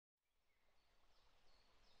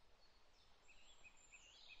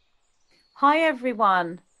Hi,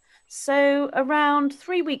 everyone. So, around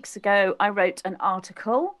 3 weeks ago, I wrote an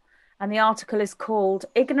article, and the article is called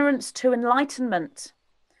Ignorance to Enlightenment,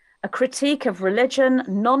 a critique of religion,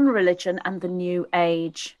 non-religion, and the New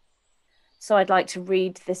Age. So, I'd like to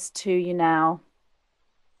read this to you now.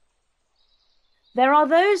 There are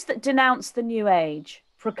those that denounce the New Age,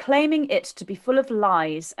 proclaiming it to be full of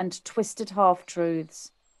lies and twisted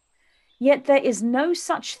half-truths. Yet there is no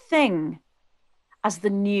such thing as the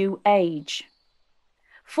New Age.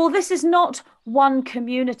 For this is not one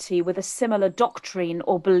community with a similar doctrine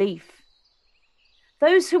or belief.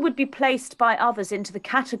 Those who would be placed by others into the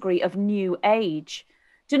category of New Age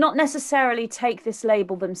do not necessarily take this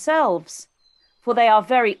label themselves, for they are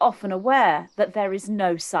very often aware that there is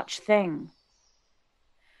no such thing.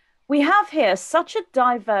 We have here such a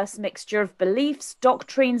diverse mixture of beliefs,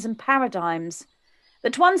 doctrines, and paradigms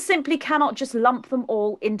that one simply cannot just lump them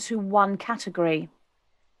all into one category.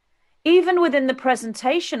 Even within the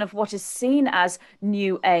presentation of what is seen as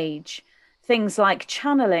New Age, things like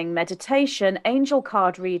channeling, meditation, angel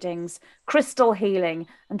card readings, crystal healing,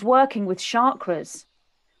 and working with chakras,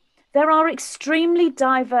 there are extremely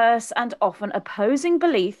diverse and often opposing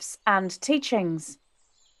beliefs and teachings.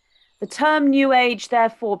 The term New Age,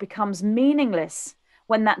 therefore, becomes meaningless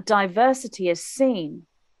when that diversity is seen,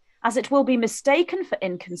 as it will be mistaken for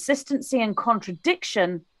inconsistency and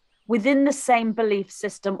contradiction within the same belief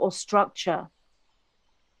system or structure.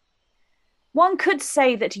 One could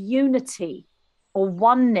say that unity or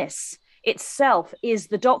oneness itself is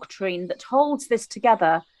the doctrine that holds this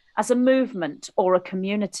together as a movement or a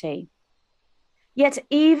community. Yet,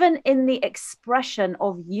 even in the expression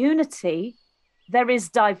of unity, there is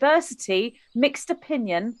diversity, mixed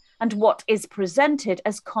opinion, and what is presented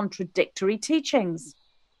as contradictory teachings.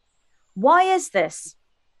 Why is this?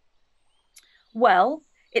 Well,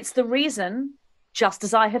 it's the reason, just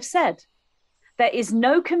as I have said. There is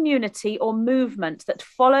no community or movement that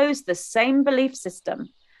follows the same belief system.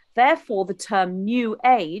 Therefore, the term New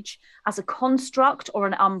Age, as a construct or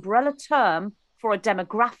an umbrella term for a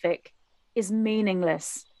demographic, is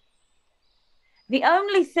meaningless. The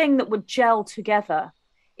only thing that would gel together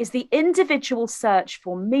is the individual search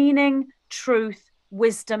for meaning, truth,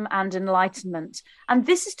 wisdom, and enlightenment. And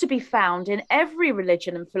this is to be found in every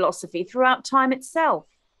religion and philosophy throughout time itself.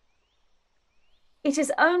 It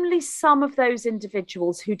is only some of those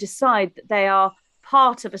individuals who decide that they are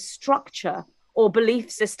part of a structure or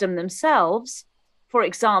belief system themselves, for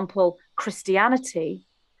example, Christianity,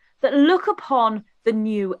 that look upon the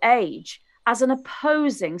New Age as an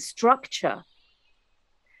opposing structure.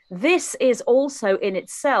 This is also in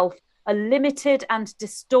itself a limited and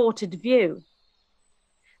distorted view.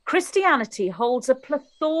 Christianity holds a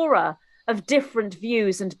plethora of different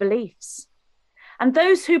views and beliefs. And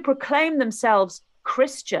those who proclaim themselves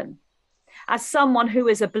Christian, as someone who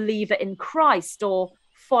is a believer in Christ or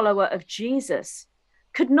follower of Jesus,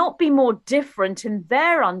 could not be more different in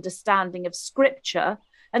their understanding of Scripture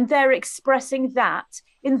and their expressing that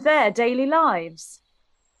in their daily lives.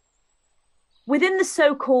 Within the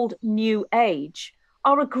so-called New Age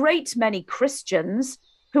are a great many Christians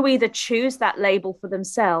who either choose that label for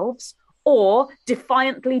themselves or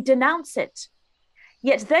defiantly denounce it.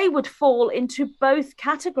 Yet they would fall into both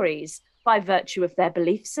categories by virtue of their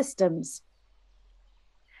belief systems.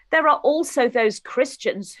 There are also those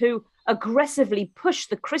Christians who aggressively push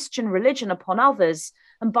the Christian religion upon others,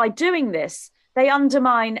 and by doing this, they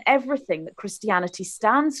undermine everything that Christianity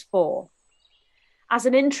stands for. As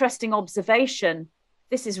an interesting observation,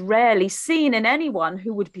 this is rarely seen in anyone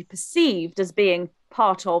who would be perceived as being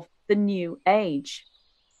part of the New Age.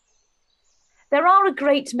 There are a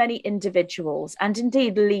great many individuals and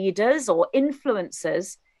indeed leaders or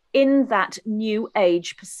influencers in that New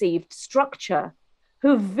Age perceived structure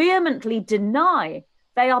who vehemently deny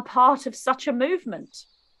they are part of such a movement.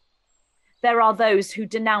 There are those who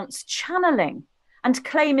denounce channeling and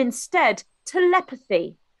claim instead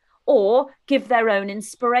telepathy, or give their own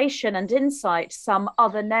inspiration and insight some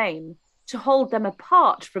other name to hold them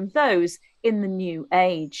apart from those in the New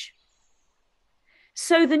Age.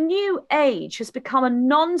 So the New Age has become a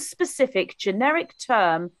non-specific generic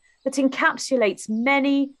term that encapsulates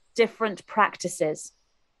many different practices.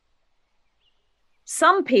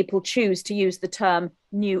 Some people choose to use the term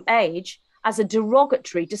New Age as a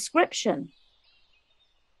derogatory description.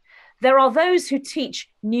 There are those who teach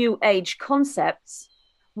New Age concepts,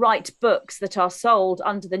 write books that are sold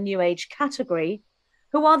under the New Age category,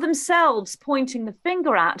 who are themselves pointing the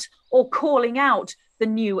finger at or calling out the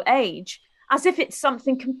New Age as if it's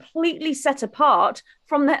something completely set apart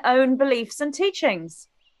from their own beliefs and teachings.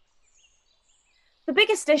 The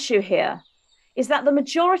biggest issue here is that the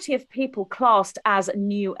majority of people classed as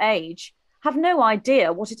New Age have no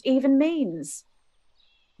idea what it even means.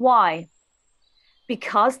 Why?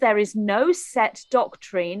 Because there is no set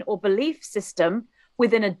doctrine or belief system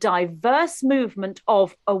within a diverse movement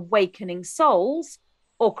of awakening souls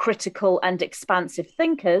or critical and expansive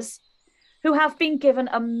thinkers who have been given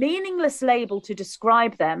a meaningless label to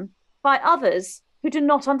describe them by others who do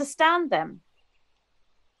not understand them.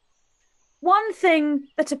 One thing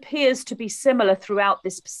that appears to be similar throughout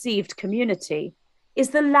this perceived community is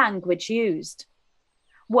the language used.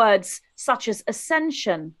 Words such as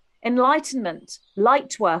ascension, enlightenment,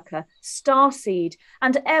 lightworker, starseed,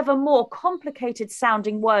 and ever more complicated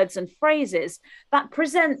sounding words and phrases that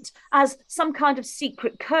present as some kind of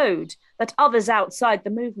secret code that others outside the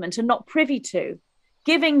movement are not privy to,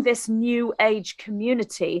 giving this New Age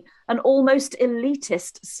community an almost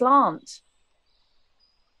elitist slant.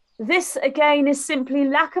 This, again, is simply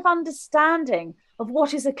lack of understanding of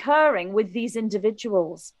what is occurring with these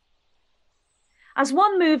individuals. As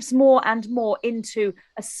one moves more and more into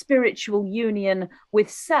a spiritual union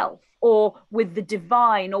with self or with the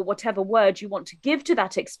divine, or whatever word you want to give to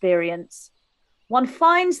that experience, one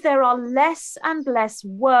finds there are less and less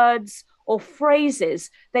words or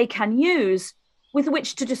phrases they can use with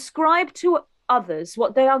which to describe to others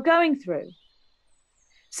what they are going through.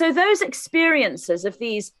 So those experiences of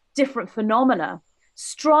these different phenomena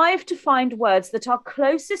strive to find words that are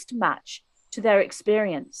closest match to their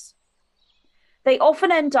experience. They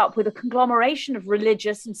often end up with a conglomeration of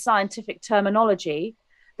religious and scientific terminology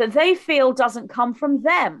that they feel doesn't come from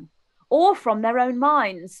them or from their own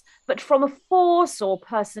minds, but from a force or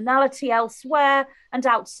personality elsewhere and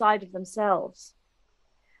outside of themselves.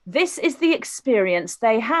 This is the experience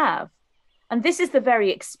they have, and this is the very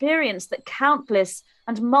experience that countless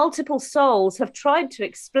and multiple souls have tried to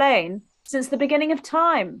explain since the beginning of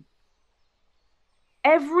time.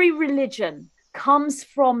 Every religion comes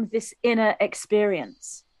from this inner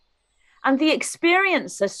experience, and the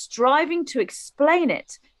experiencer striving to explain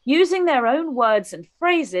it using their own words and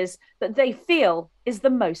phrases that they feel is the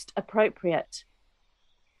most appropriate.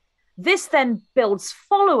 This then builds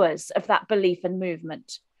followers of that belief and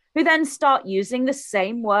movement, who then start using the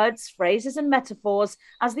same words, phrases, and metaphors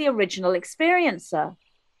as the original experiencer.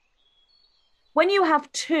 When you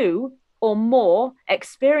have two or more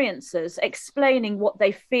experiencers explaining what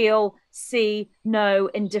they feel, see, know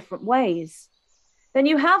in different ways, then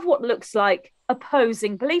you have what looks like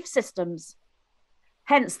opposing belief systems.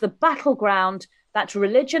 Hence, the battleground that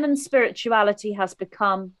religion and spirituality has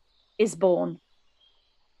become is born.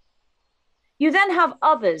 You then have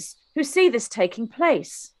others who see this taking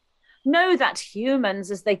place, know that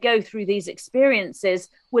humans, as they go through these experiences,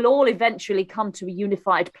 will all eventually come to a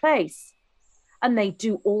unified place. And they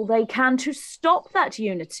do all they can to stop that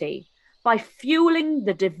unity by fueling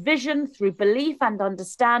the division through belief and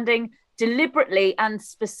understanding deliberately and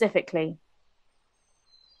specifically.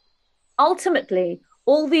 Ultimately,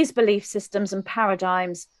 all these belief systems and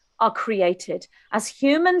paradigms are created as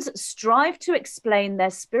humans strive to explain their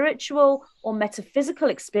spiritual or metaphysical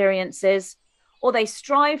experiences, or they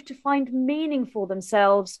strive to find meaning for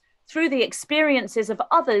themselves through the experiences of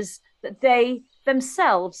others that they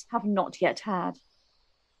themselves have not yet had.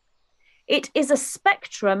 It is a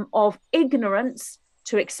spectrum of ignorance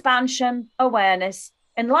to expansion, awareness,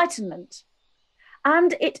 enlightenment.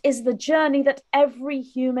 And it is the journey that every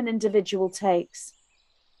human individual takes.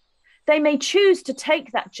 They may choose to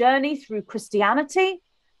take that journey through Christianity,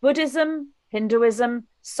 Buddhism, Hinduism,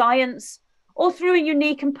 science, or through a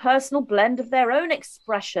unique and personal blend of their own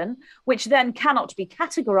expression, which then cannot be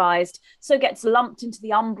categorized, so gets lumped into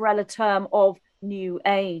the umbrella term of New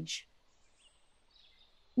Age.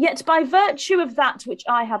 Yet by virtue of that which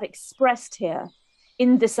I have expressed here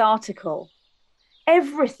in this article,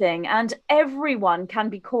 everything and everyone can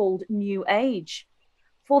be called New Age,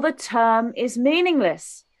 for the term is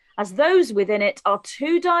meaningless, as those within it are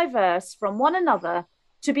too diverse from one another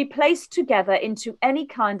to be placed together into any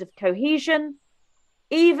kind of cohesion,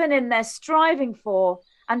 even in their striving for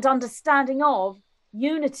and understanding of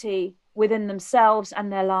unity within themselves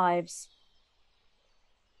and their lives.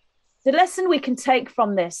 The lesson we can take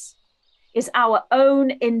from this is our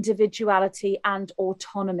own individuality and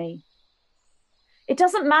autonomy. It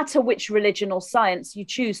doesn't matter which religion or science you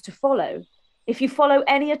choose to follow, if you follow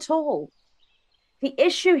any at all. The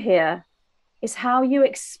issue here is how you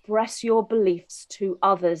express your beliefs to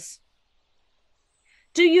others.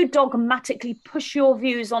 Do you dogmatically push your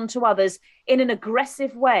views onto others in an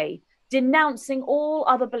aggressive way, denouncing all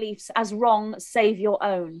other beliefs as wrong save your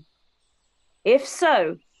own? If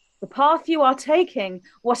so, the path you are taking,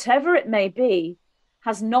 whatever it may be,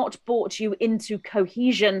 has not brought you into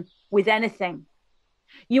cohesion with anything.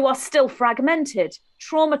 You are still fragmented,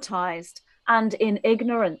 traumatized, and in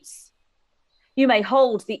ignorance. You may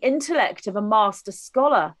hold the intellect of a master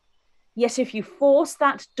scholar, yet if you force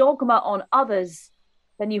that dogma on others,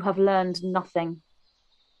 then you have learned nothing.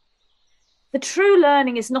 The true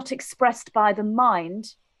learning is not expressed by the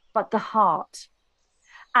mind, but the heart,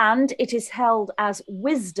 and it is held as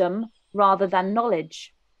wisdom rather than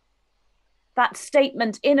knowledge. That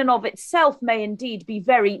statement in and of itself may indeed be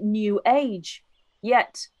very new age,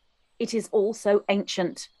 yet it is also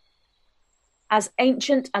ancient as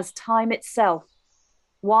time itself.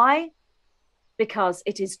 Why? Because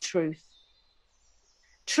it is truth.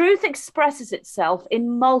 Truth expresses itself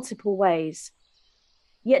in multiple ways,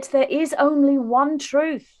 yet there is only one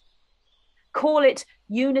truth. Call it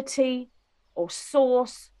unity or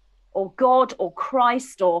source or God or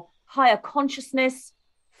Christ or higher consciousness,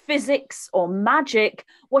 physics or magic,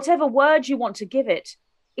 whatever word you want to give it,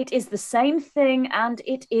 it is the same thing and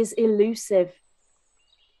it is elusive.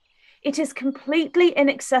 It is completely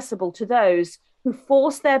inaccessible to those who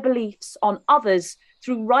force their beliefs on others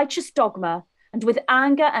through righteous dogma and with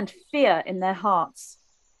anger and fear in their hearts.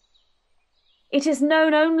 It is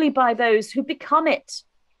known only by those who become it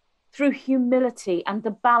through humility and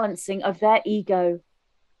the balancing of their ego.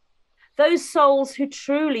 Those souls who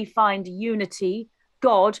truly find unity,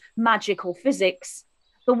 God, magic, or physics,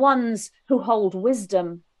 the ones who hold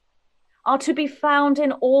wisdom, are to be found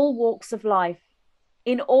in all walks of life,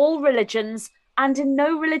 in all religions, and in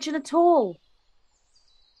no religion at all.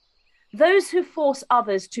 Those who force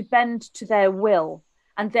others to bend to their will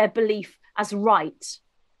and their belief as right,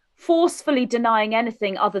 forcefully denying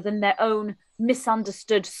anything other than their own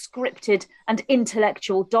misunderstood, scripted, and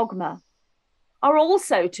intellectual dogma, are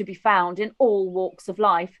also to be found in all walks of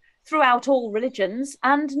life, throughout all religions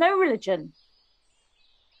and no religion.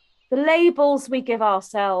 The labels we give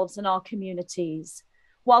ourselves and our communities,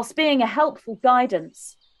 whilst being a helpful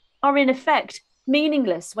guidance, are in effect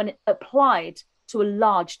meaningless when applied to a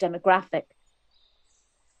large demographic.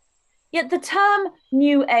 Yet the term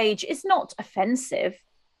New Age is not offensive.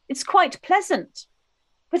 It's quite pleasant,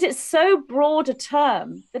 but it's so broad a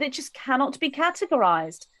term that it just cannot be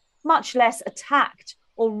categorized, much less attacked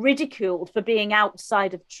or ridiculed for being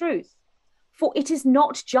outside of truth, for it is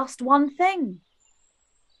not just one thing.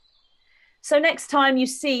 So next time you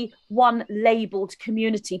see one labeled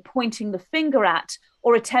community pointing the finger at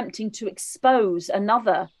or attempting to expose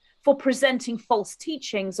another for presenting false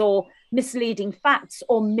teachings or misleading facts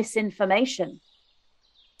or misinformation,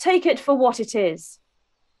 take it for what it is: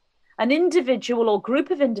 an individual or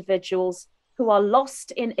group of individuals who are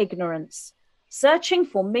lost in ignorance, searching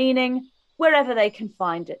for meaning wherever they can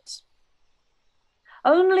find it.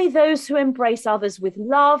 Only those who embrace others with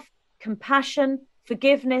love, compassion,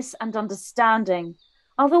 forgiveness, and understanding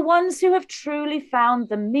are the ones who have truly found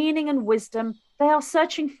the meaning and wisdom they are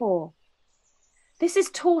searching for. This is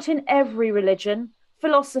taught in every religion,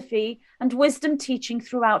 philosophy, and wisdom teaching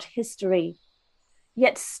throughout history.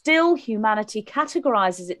 Yet still humanity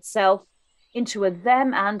categorizes itself into a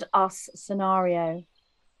them and us scenario.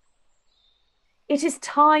 It is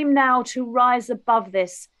time now to rise above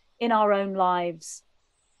this in our own lives,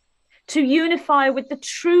 to unify with the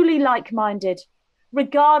truly like-minded,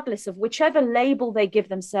 regardless of whichever label they give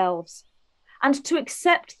themselves, and to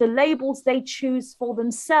accept the labels they choose for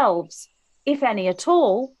themselves, if any at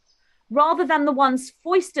all, rather than the ones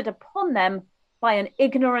foisted upon them by an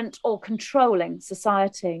ignorant or controlling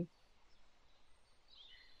society.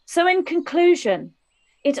 So in conclusion,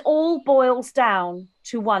 it all boils down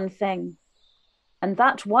to one thing, and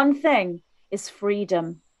that one thing is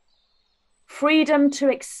freedom. Freedom to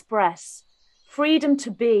express, freedom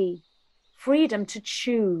to be, freedom to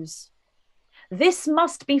choose. This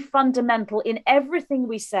must be fundamental in everything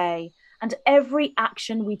we say and every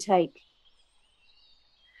action we take.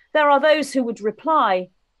 There are those who would reply,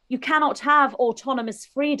 you cannot have autonomous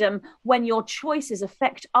freedom when your choices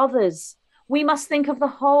affect others. We must think of the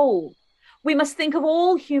whole. We must think of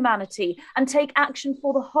all humanity and take action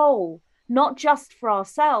for the whole, not just for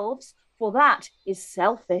ourselves, for that is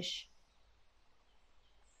selfish.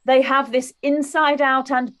 They have this inside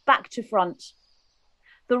out and back to front.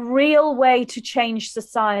 The real way to change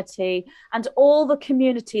society and all the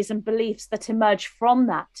communities and beliefs that emerge from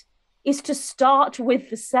that is to start with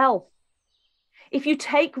the self. If you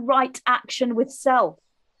take right action with self,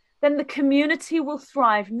 then the community will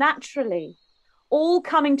thrive naturally, all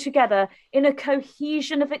coming together in a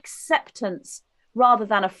cohesion of acceptance rather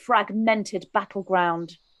than a fragmented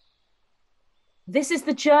battleground. This is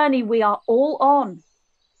the journey we are all on,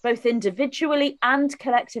 both individually and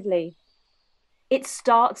collectively. It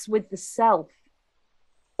starts with the self.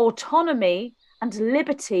 Autonomy and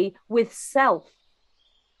liberty with self.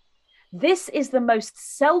 This is the most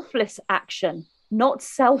selfless action, not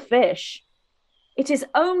selfish. It is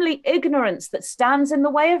only ignorance that stands in the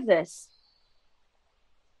way of this.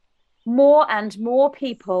 More and more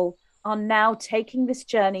people are now taking this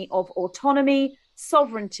journey of autonomy,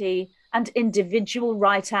 sovereignty, and individual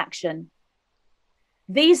right action.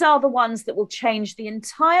 These are the ones that will change the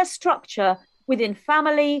entire structure within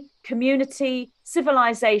family, community,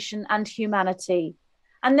 civilization, and humanity.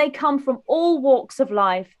 And they come from all walks of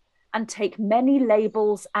life and take many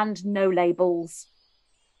labels and no labels.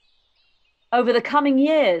 Over the coming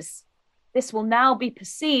years, this will now be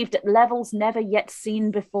perceived at levels never yet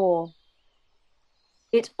seen before.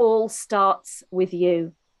 It all starts with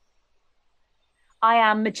you. I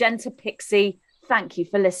am Magenta Pixie. Thank you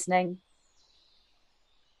for listening.